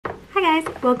Hey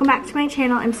guys, welcome back to my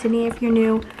channel. I'm Sydney if you're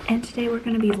new, and today we're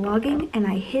going to be vlogging, and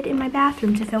I hid in my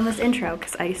bathroom to film this intro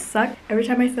because I suck. Every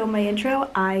time I film my intro,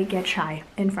 I get shy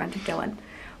in front of Dylan.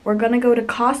 We're going to go to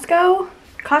Costco,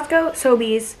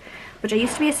 Sobeys, which I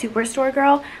used to be a Superstore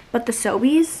girl, but the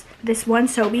Sobeys, this one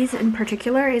Sobeys in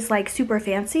particular is like super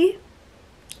fancy,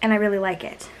 and I really like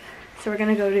it. So we're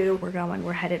going to go to,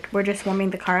 we're headed, we're just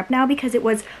warming the car up now because it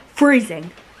was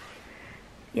freezing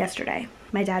yesterday.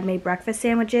 My dad made breakfast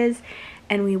sandwiches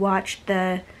and we watched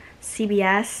the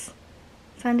CBS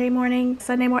Sunday morning,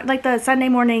 like the Sunday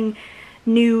morning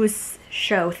news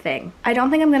show thing. I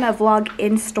don't think I'm gonna vlog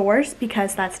in stores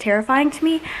because that's terrifying to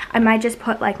me. I might just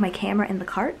put like my camera in the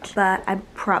cart, but I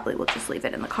probably will just leave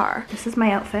it in the car. This is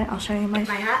my outfit. I'll show you my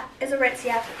hat is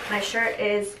Aritzia. My shirt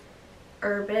is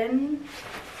Urban,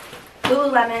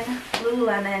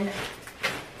 Lululemon,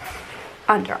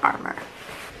 Under Armour.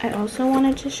 I also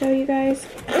wanted to show you guys,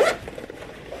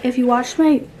 if you watched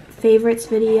my favorites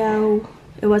video,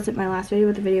 it wasn't my last video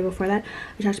but the video before that,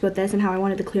 I talked about this and how I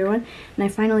wanted the clear one, and I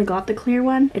finally got the clear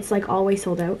one. It's like always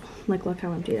sold out. Like, look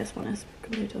how empty this one is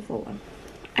compared to the full one.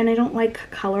 And I don't like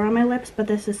color on my lips, but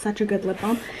this is such a good lip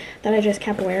balm that I just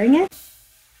kept wearing it.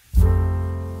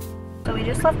 So we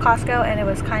just left Costco and it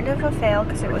was kind of a fail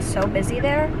because it was so busy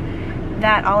there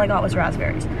that all I got was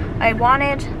raspberries. I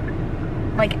wanted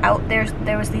like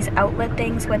there was these outlet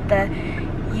things with the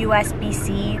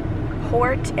USB-C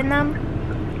port in them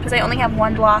because I only have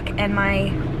one block, and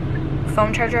my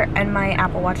phone charger and my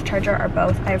Apple Watch charger are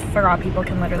both, I forgot people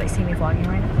can literally see me vlogging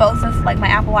right now, both of like my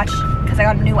Apple Watch, because I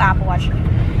got a new Apple Watch,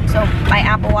 so my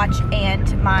Apple Watch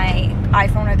and my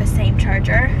iPhone are the same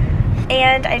charger.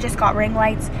 And I just got ring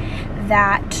lights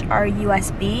that are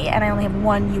USB, and I only have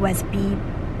one USB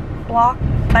block,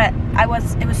 but it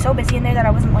was so busy in there that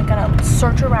I wasn't like gonna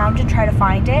search around and try to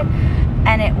find it,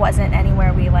 and it wasn't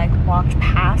anywhere we like walked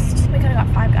past. We could have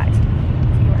got Five Guys if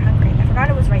you were hungry. I forgot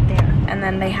it was right there. And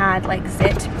then they had like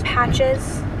zit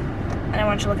patches, and I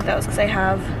wanted to look at those because I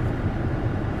have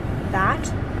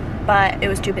that, but it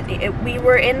was too busy. We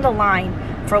were in the line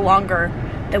for longer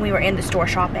than we were in the store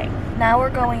shopping. Now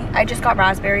we're going, I just got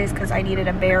raspberries because I needed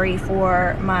a berry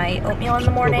for my oatmeal in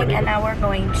the morning, and now we're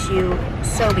going to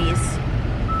Sobeys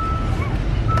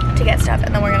to get stuff,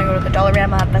 and then we're gonna go to the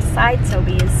Dollarama beside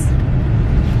Sobeys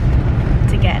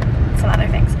to get some other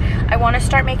things. I want to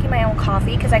start making my own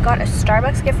coffee because I got a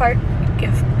Starbucks gift card.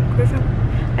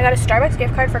 I got a Starbucks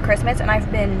gift card for Christmas, and I've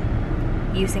been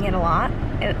using it a lot.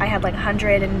 I had like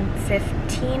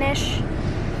 115-ish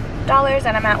dollars,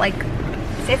 and I'm at like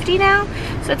 50 now,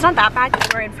 so it's not that bad because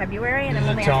we're in February and I'm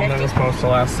only at 50. It was supposed to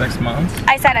last 6 months.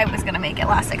 I said I was gonna make it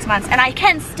last 6 months, and I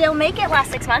can still make it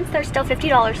last 6 months. There's still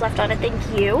 $50 left on it, thank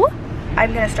you.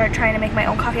 I'm gonna start trying to make my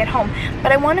own coffee at home,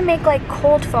 but I want to make like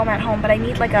cold foam at home, but I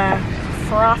need like a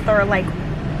froth or like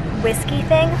whiskey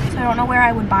thing, so I don't know where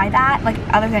I would buy that, like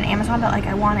other than Amazon, but like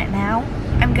I want it now.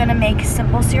 I'm gonna make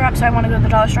simple syrup, so I want to go to the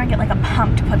dollar store and get like a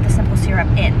pump to put the simple syrup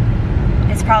in.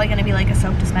 It's probably gonna be like a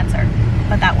soap dispenser,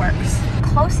 but that works.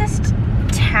 Closest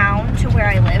town to where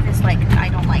I live is like, I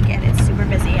don't like it. It's super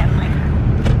busy and like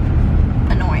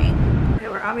annoying. Okay,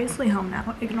 we're obviously home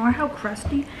now. Ignore how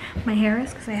crusty my hair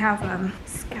is because I have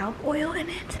scalp oil in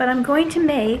it. But I'm going to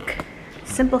make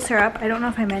simple syrup. I don't know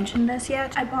if I mentioned this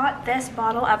yet. I bought this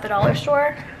bottle at the dollar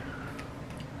store.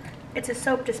 It's a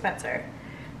soap dispenser,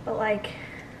 but like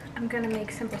I'm gonna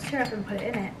make simple syrup and put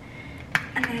it in it,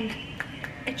 and then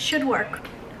it should work.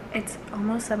 It's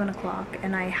almost 7 o'clock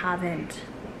and I haven't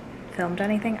filmed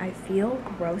anything. I feel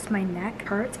gross. My neck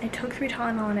hurts. I took 3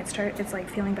 Tylenol and it's like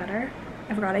feeling better.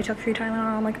 I forgot I took 3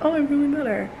 Tylenol. I'm like, oh, I'm feeling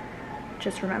better.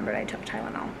 Just remembered I took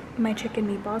Tylenol. My chicken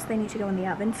meatballs, they need to go in the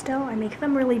oven still. I make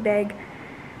them really big,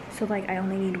 so like I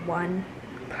only need 1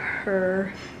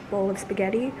 per bowl of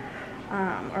spaghetti,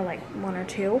 or like 1 or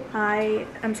 2. I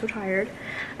am so tired.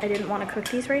 I didn't want to cook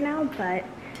these right now, but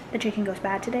the chicken goes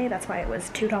bad today. That's why it was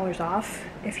 $2 off.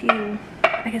 If you,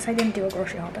 I guess I didn't do a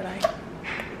grocery haul, did I?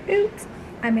 Oops.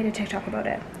 I made a TikTok about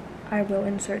it. I will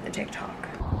insert the TikTok.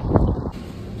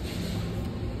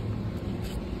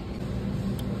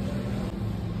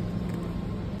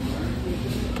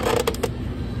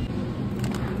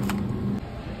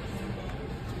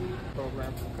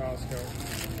 Program from Costco.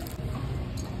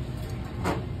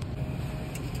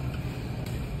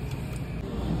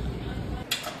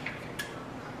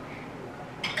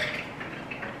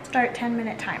 Start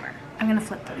 10-minute timer. I'm gonna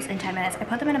flip those in 10 minutes. I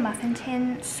put them in a muffin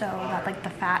tin so that like the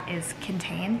fat is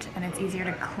contained and it's easier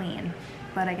to clean.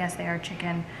 But I guess they are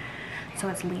chicken, so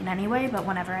it's lean anyway. But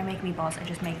whenever I make meatballs, I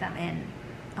just make them in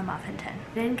a muffin tin.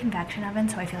 They're in convection oven,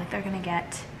 so I feel like they're gonna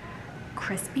get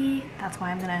crispy. That's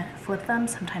why I'm gonna flip them.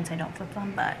 Sometimes I don't flip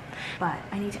them, but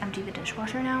I need to empty the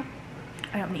dishwasher now.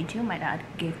 I don't need to. My dad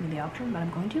gave me the option, but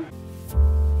I'm going to.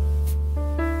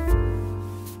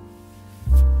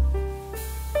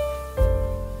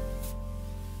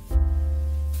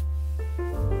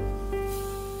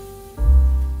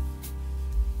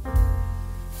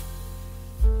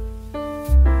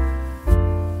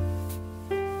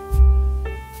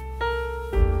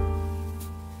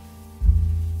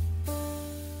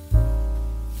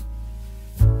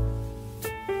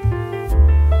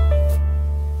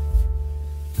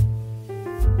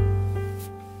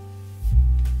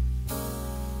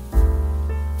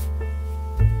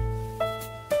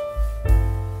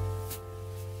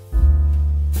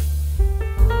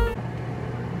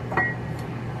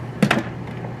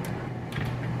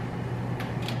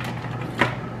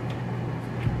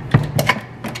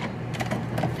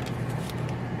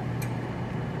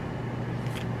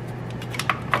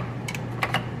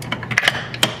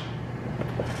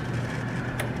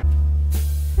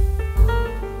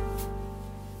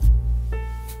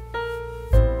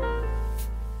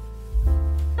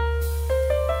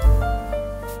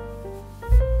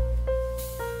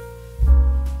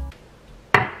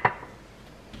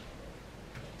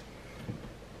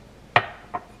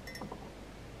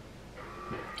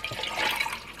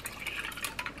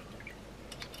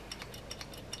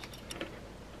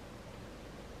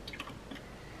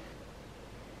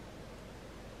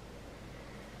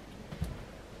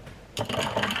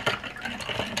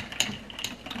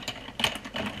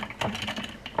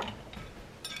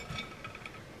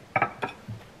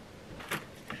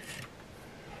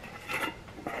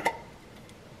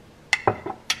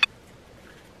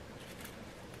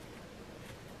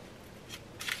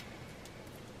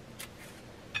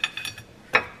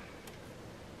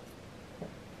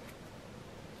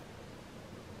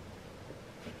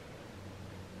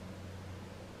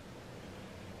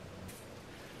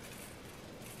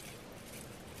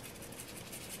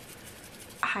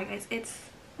 Hi guys, it's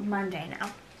Monday now.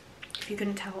 If you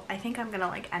couldn't tell, I think I'm gonna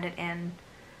like edit in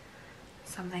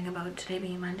something about today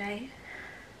being Monday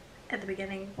at the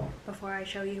beginning before I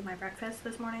show you my breakfast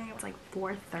this morning. It was like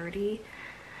 4:30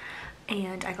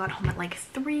 and I got home at like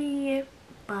 3,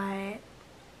 but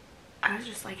I was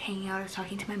just like hanging out. I was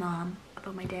talking to my mom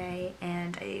about my day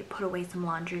and I put away some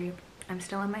laundry. I'm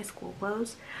still in my school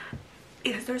clothes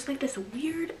because there's like this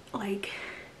weird, like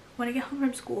when I get home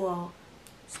from school,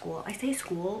 I say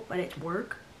school, but it's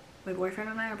work. My boyfriend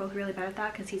and I are both really bad at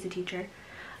that because he's a teacher.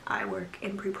 I work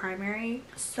in pre-primary,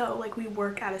 so like we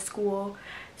work at a school,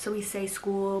 so we say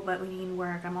school but we mean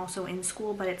work. I'm also in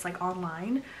school, but it's like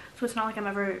online, so it's not like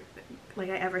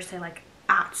I ever say like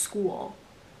at school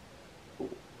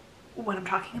when I'm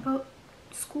talking about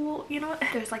school, you know.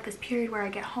 There's like this period where I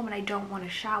get home and I don't want to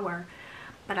shower,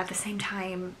 but at the same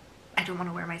time I don't want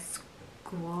to wear my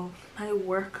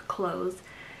work clothes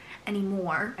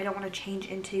anymore. I don't want to change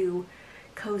into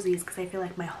cozies because I feel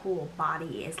like my whole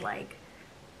body is like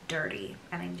dirty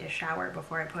and I need to shower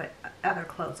before I put other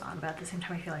clothes on, but at the same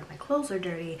time I feel like my clothes are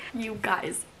dirty. You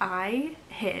guys,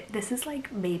 this is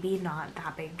like maybe not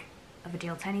that big of a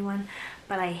deal to anyone,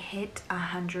 but I hit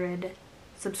 100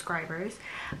 subscribers.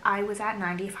 I was at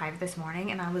 95 this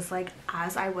morning and I was like,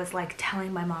 as I was like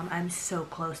telling my mom I'm so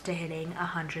close to hitting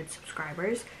 100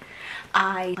 subscribers,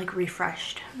 I like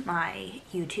refreshed my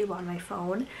YouTube on my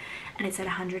phone and it said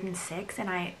 106, and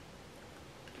I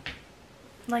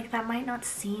like, that might not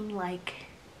seem like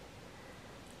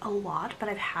a lot, but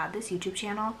I've had this YouTube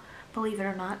channel, believe it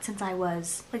or not, since I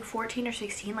was like 14 or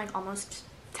 16, like almost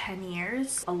 10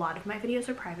 years. A lot of my videos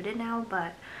are privated now,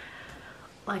 but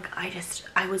like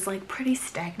I was like pretty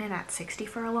stagnant at 60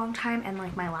 for a long time, and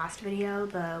like my last video,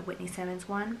 the Whitney Simmons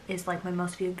one, is like my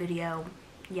most viewed video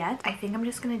yet. I think I'm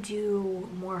just gonna do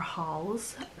more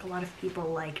hauls. A lot of people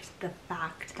liked the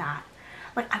fact that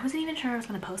like I wasn't even sure I was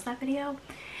gonna post that video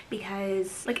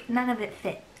because like none of it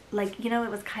fit. Like, you know,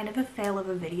 it was kind of a fail of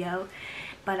a video,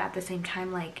 but at the same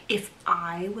time, like if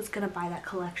I was gonna buy that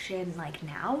collection like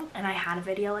now and I had a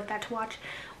video like that to watch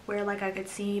where like I could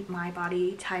see my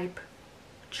body type,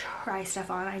 try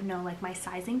stuff on, I know like my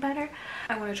sizing better,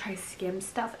 I want to try Skims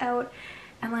stuff out,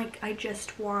 and like I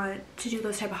just want to do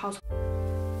those type of hauls.